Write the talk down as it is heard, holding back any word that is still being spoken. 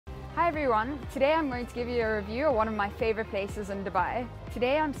Hi everyone, today I'm going to give you a review of one of my favorite places in Dubai.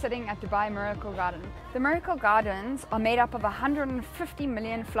 Today I'm sitting at Dubai Miracle Garden. The Miracle Gardens are made up of 150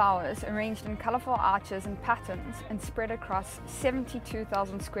 million flowers arranged in colorful arches and patterns and spread across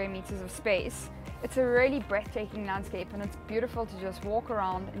 72,000 square meters of space. It's a really breathtaking landscape and it's beautiful to just walk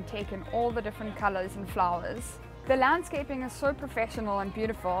around and take in all the different colors and flowers. The landscaping is so professional and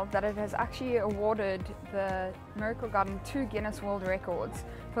beautiful that it has actually awarded the Miracle Garden 2 Guinness World Records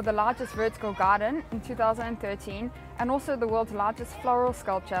for the largest vertical garden in 2013 and also the world's largest floral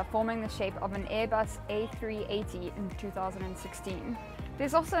sculpture forming the shape of an Airbus A380 in 2016.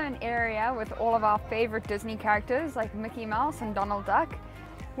 There's also an area with all of our favorite Disney characters like Mickey Mouse and Donald Duck.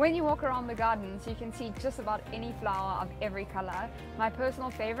 When you walk around the gardens, you can see just about any flower of every color. My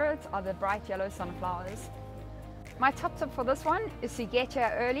personal favorites are the bright yellow sunflowers. My top tip for this one is to get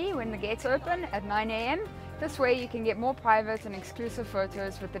here early when the gates open at 9 AM. This way you can get more private and exclusive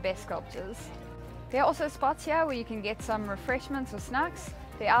photos with the best sculptures. There are also spots here where you can get some refreshments or snacks.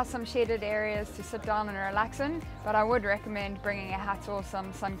 There are some shaded areas to sit down and relax in, but I would recommend bringing a hat or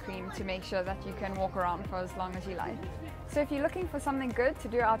some sun cream to make sure that you can walk around for as long as you like. So if you're looking for something good to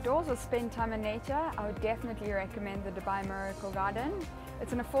do outdoors or spend time in nature, I would definitely recommend the Dubai Miracle Garden.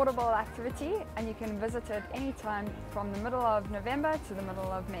 It's an affordable activity and you can visit it anytime from the middle of November to the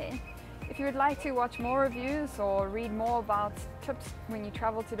middle of May. If you would like to watch more reviews or read more about tips when you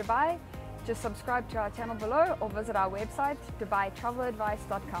travel to Dubai, just subscribe to our channel below or visit our website,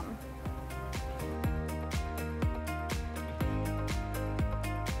 dubaitraveladvice.com.